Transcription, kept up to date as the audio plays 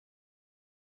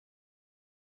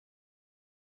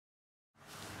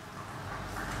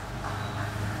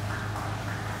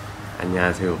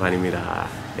안녕하세요, 반입니다.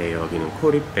 네, 여기는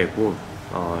코리빼고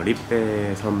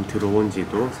리빼 섬 들어온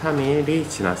지도 3일이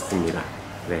지났습니다.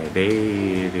 네,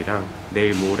 내일이랑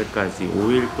내일 모레까지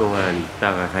 5일 동안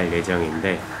있다가 갈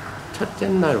예정인데, 첫째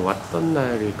날 왔던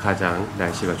날이 가장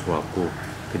날씨가 좋았고,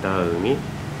 그 다음이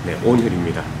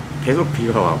오늘입니다. 계속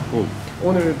비가 왔고,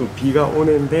 오늘도 비가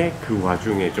오는데 그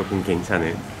와중에 조금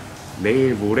괜찮은,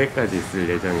 내일 모레까지 있을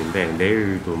예정인데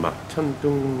내일도 막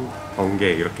천둥,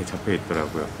 번개 이렇게 잡혀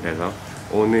있더라고요. 그래서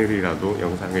오늘이라도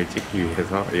영상을 찍기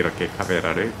위해서 이렇게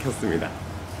카메라를 켰습니다.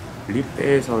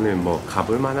 리빼에서는 뭐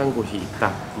가볼 만한 곳이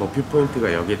있다, 뭐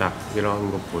뷰포인트가 여기다 이런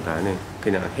것보다는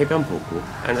그냥 해변 보고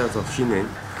앉아서 쉬는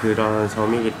그런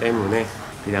섬이기 때문에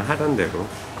그냥 하던 대로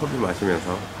커피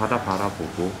마시면서 바다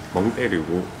바라보고 멍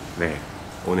때리고, 네,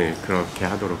 오늘 그렇게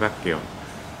하도록 할게요.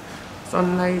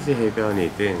 선라이즈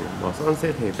해변이든 뭐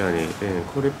선셋 해변이든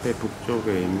코리빼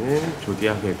북쪽에 있는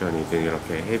조디악 해변이든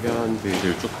이렇게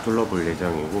해변들을 쭉 둘러볼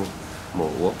예정이고,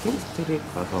 뭐 워킹 스트리트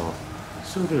가서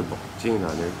술을 먹진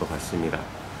않을 것 같습니다.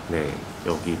 네,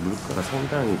 여기 물가가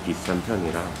상당히 비싼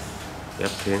편이라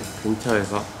여튼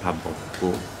근처에서 밥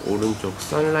먹고 오른쪽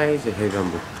선라이즈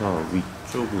해변부터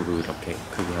위쪽으로 이렇게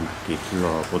크게 한 바퀴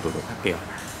둘러보도록 할게요.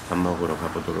 밥 먹으러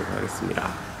가보도록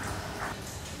하겠습니다.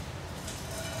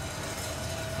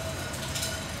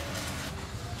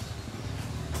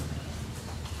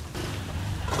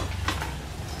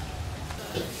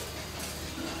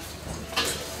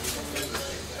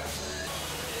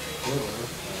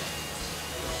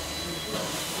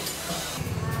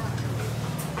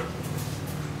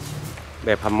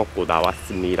 네, 밥 먹고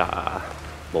나왔습니다.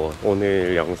 뭐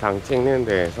오늘 영상 찍는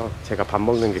데에서 제가 밥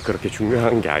먹는 게 그렇게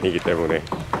중요한 게 아니기 때문에.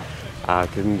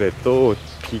 근데 또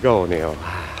비가 오네요.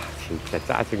 진짜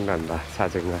짜증난다,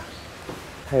 짜증나.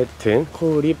 하여튼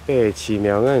코리빼의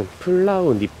지명은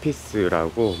플라우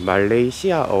니피스라고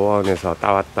말레이시아 어원에서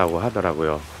따왔다고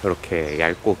하더라고요. 그렇게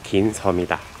얇고 긴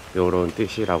섬이다, 요런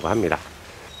뜻이라고 합니다.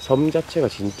 섬 자체가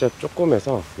진짜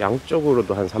조그매서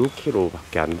양쪽으로도 한 3km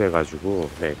밖에 안 돼가지고,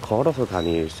 네, 걸어서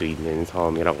다닐 수 있는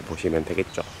섬이라고 보시면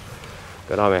되겠죠.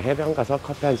 그러면 해변 가서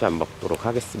커피 한 잔 먹도록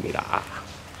하겠습니다.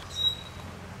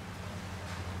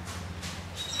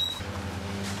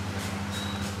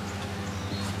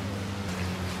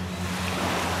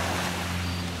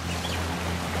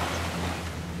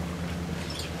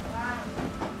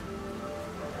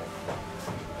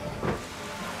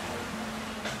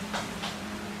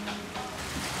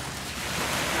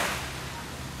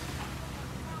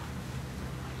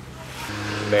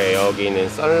 네, 여기는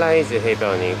선라이즈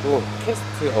해변이고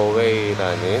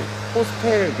캐스트어웨이라는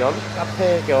호스텔 겸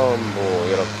카페 겸 뭐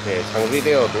이렇게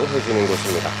장비대여도 해주는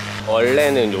곳입니다.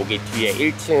 원래는 여기 뒤에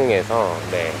 1층에서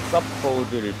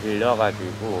서프보드를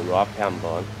빌려가지고 요 앞에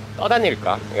한번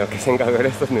떠다닐까 이렇게 생각을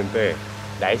했었는데,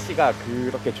 날씨가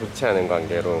그렇게 좋지 않은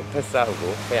관계로 패스하고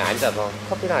그냥 앉아서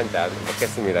커피나 한 잔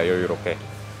먹겠습니다. 여유롭게.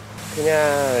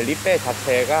 그냥 리빼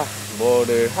자체가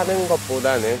뭐를 하는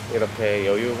것보다는 이렇게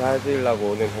여유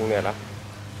가지려고 오는 동네라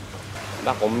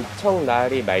막 엄청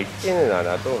날이 맑지는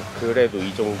않아도 그래도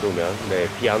이 정도면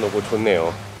비 안 오고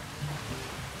좋네요.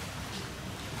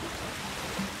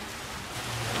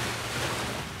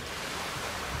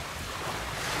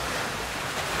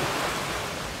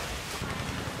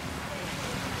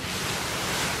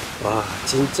 와,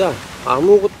 진짜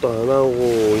아무것도 안 하고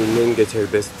있는 게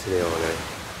제일 베스트네요.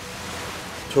 네.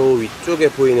 저 위쪽에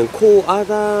보이는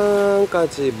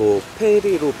코아당까지 뭐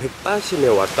페리로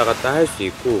 180에 왔다 갔다 할 수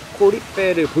있고,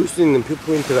 코리빼를 볼 수 있는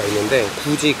뷰포인트가 있는데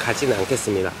굳이 가지는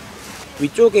않겠습니다.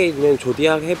 위쪽에 있는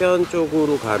조디악 해변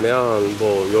쪽으로 가면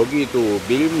뭐 여기도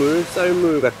밀물,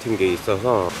 썰물 같은 게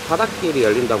있어서 바닷길이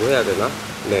열린다고 해야 되나?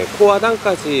 네,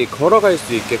 코아당까지 걸어갈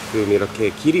수 있게끔 이렇게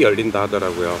길이 열린다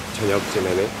하더라고요,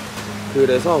 저녁쯤에는.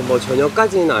 그래서 뭐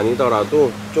저녁까지는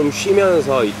아니더라도 좀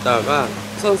쉬면서 있다가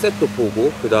선셋도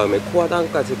보고 그 다음에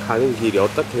코아당까지 가는 길이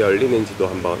어떻게 열리는지도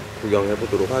한번 구경해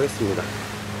보도록 하겠습니다.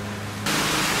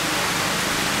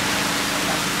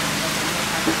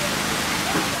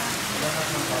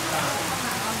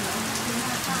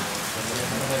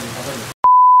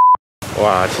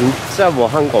 와, 진짜 뭐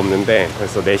한 거 없는데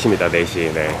벌써 4시입니다.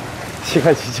 4시. 네,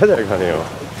 시간 진짜 잘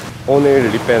가네요. 오늘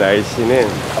리빼 날씨는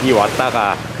비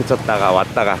왔다가 그쳤다가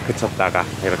왔다가 그쳤다가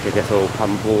이렇게 계속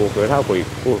반복을 하고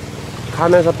있고,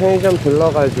 가면서 편의점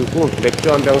들러가지고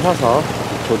맥주 한 병 사서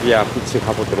조디악 비치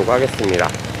가보도록 하겠습니다.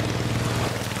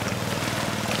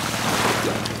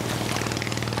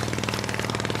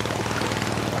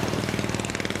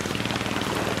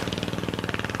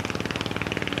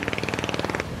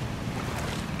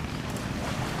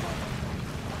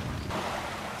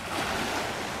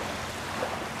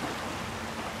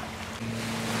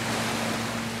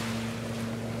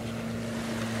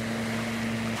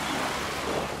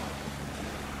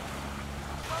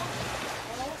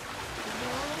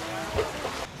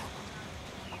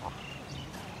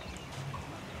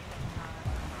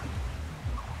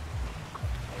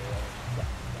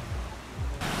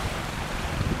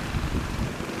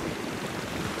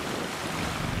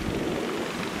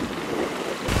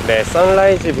 네,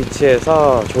 선라이즈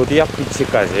비치에서 조디악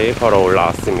비치까지 걸어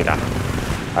올라왔습니다.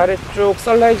 아래쪽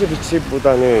선라이즈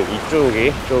비치보다는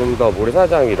이쪽이 좀 더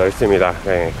모래사장이 넓습니다.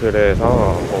 네, 그래서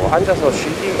뭐 앉아서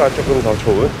쉬기가 조금 더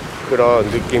좋은 그런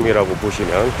느낌이라고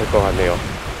보시면 될 것 같네요.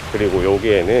 그리고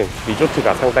여기에는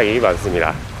리조트가 상당히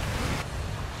많습니다.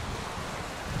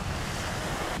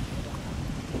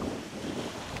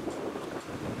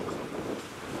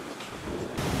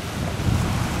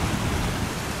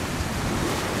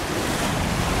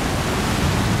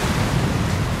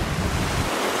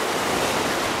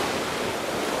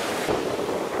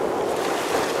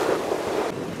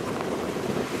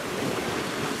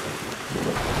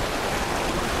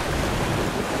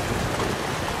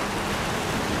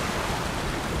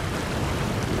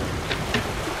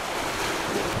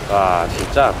 와,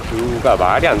 진짜 뷰가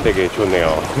말이 안 되게 좋네요.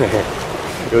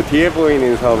 요 뒤에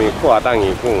보이는 섬이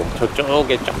코아당이고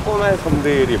저쪽에 조그만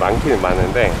섬들이 많기는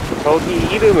많은데 저기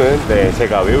이름은 네,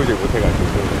 제가 외우지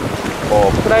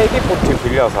못해가지고 프라이빗 보트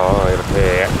빌려서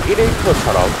이렇게 1일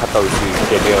투어처럼 갔다 올 수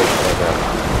있게 되어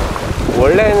있어요.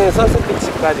 원래는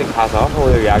선셋비치까지 가서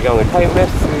오늘 야경을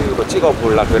타임랩스로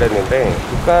찍어보려고 그랬는데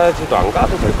그까지도 안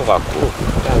가도 될 것 같고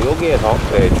그냥 여기에서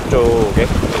네, 저쪽에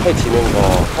해 지는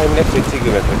거 타임랩스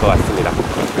찍으면 될 것 같습니다.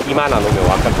 비만 안 오면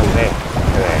완벽한데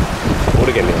네,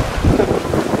 모르겠네요.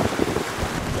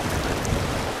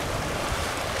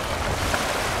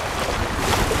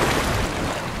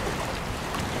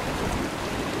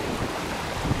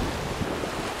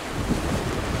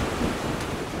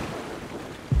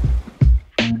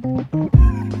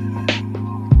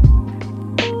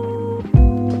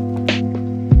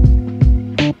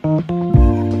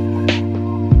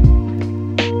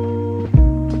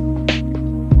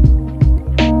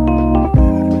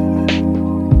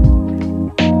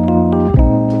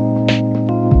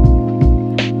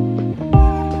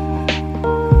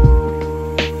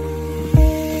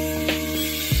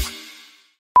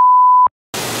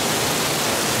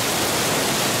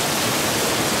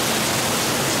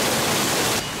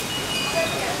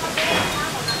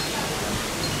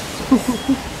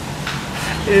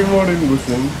 일몰은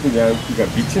무슨 그냥 비가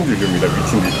미친 듯입니다.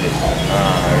 미친 듯이.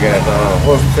 그래서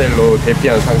호스텔로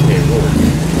대피한 상태이고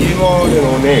일몰은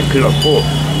오늘 글렀고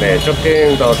네,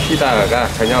 조금 더 쉬다가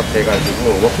저녁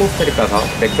돼가지고 워킹 스트리트 가서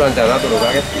맥주 한잔 하도록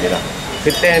하겠습니다.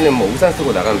 그때는 뭐 우산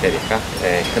쓰고 나가면 되니까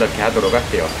네, 그렇게 하도록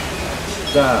할게요.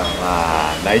 자,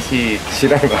 와, 날씨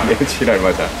지랄맞네요.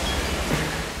 지랄맞아.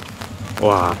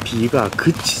 와, 비가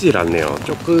그치질 않네요.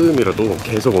 조금이라도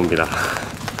계속 옵니다.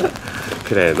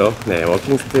 그래도 네,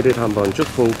 워킹 스트리트 한번 쭉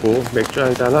보고 맥주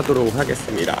한잔 하도록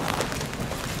하겠습니다.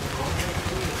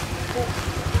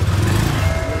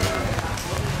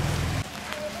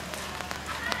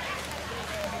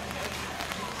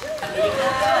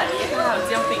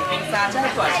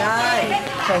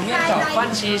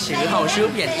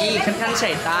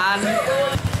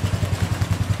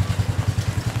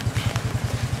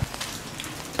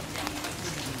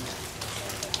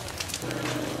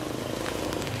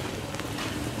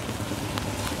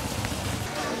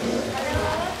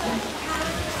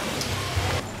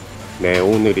 네,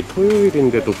 오늘이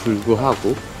토요일인데도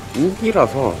불구하고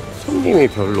우기라서 손님이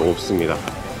별로 없습니다.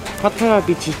 파타야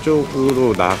비치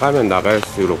쪽으로 나가면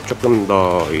나갈수록 조금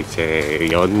더 이제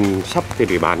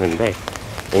연샵들이 많은데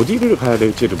어디를 가야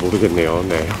될지를 모르겠네요.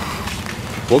 네.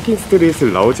 워킹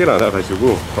스트리트를 나오질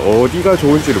않아가지고 어디가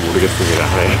좋은지를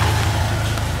모르겠습니다.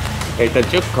 네. 일단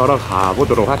쭉 걸어가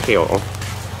보도록 할게요.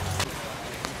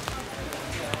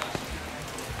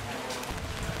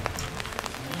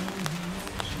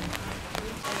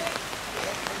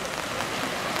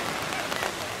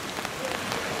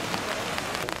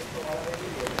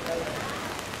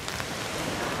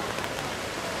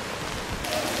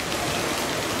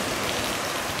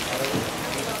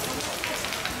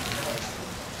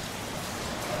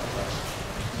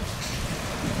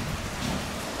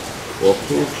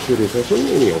 워킹 스트리트에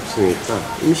손님이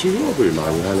없으니까 음식업을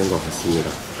많이 하는 것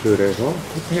같습니다. 그래서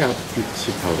파타야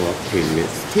비치 바로 앞에 있는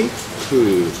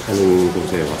스테이크 파는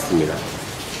곳에 왔습니다.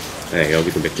 네,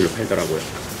 여기도 맥주를 팔더라고요.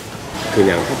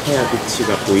 그냥 파타야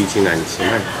비치가 보이진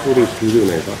않지만 소리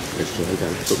들으면서 맥주 한잔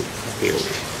하도록 할게요.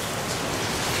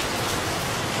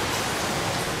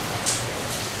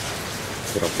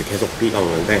 이렇게 계속 비가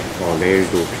오는데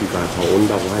내일도 비가 더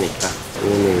온다고 하니까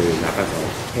오늘 나가서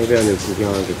해변을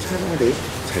구경하기 차라리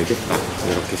잘겠다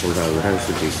이렇게 생각을 할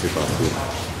수도 있을 것 같습니다.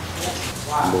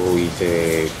 뭐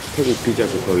이제 태국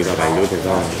비자도 거의 다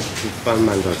만료돼서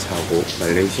북밤만 더 자고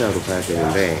말레이시아로 가야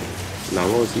되는데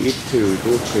나머지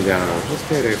이틀도 그냥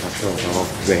호스텔에 갇혀서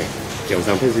네,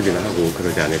 영상 편집이나 하고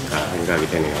그러지 않을까 생각이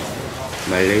되네요.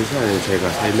 말레이시아는 제가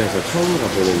살면서 처음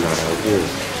가보는 나라고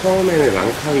처음에는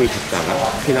랑카위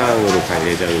갔다가 피낭으로 갈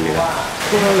예정입니다.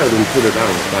 쿠알라룸푸르랑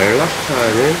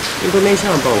말라카는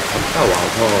인도네시아 한번 갔다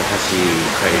와서 다시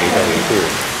갈 예정이고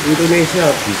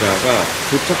인도네시아 비자가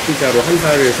도착 비자로 한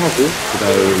달을 사고 그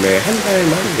다음에 한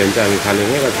달만 연장이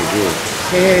가능해가지고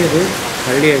새해를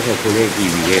발리에서 보내기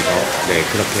위해서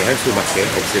그렇게 할 수밖에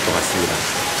없을 것 같습니다.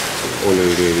 오늘은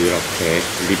이렇게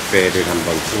립베를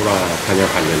한번 돌아다녀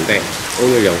봤는데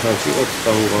오늘 영상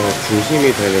찍었던 거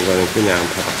중심이 되는 거는 그냥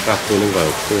바닷가 보는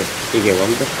거였고 이게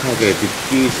완벽하게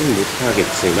느끼진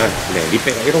못하겠지만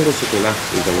립베가 이런 곳이구나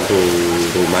이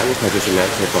정도로만 봐주시면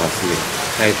될 것 같습니다.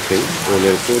 하여튼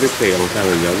오늘 꼬리페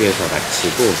영상은 여기에서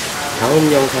마치고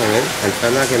다음 영상은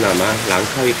간단하게나마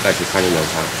랑카위까지 가는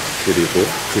영상 그리고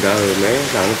그 다음에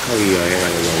랑카위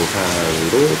여행하는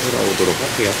영상으로 돌아오도록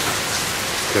할게요.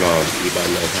 그럼 이번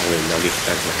영상은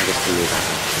여기까지 하겠습니다.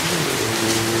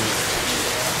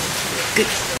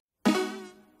 끝!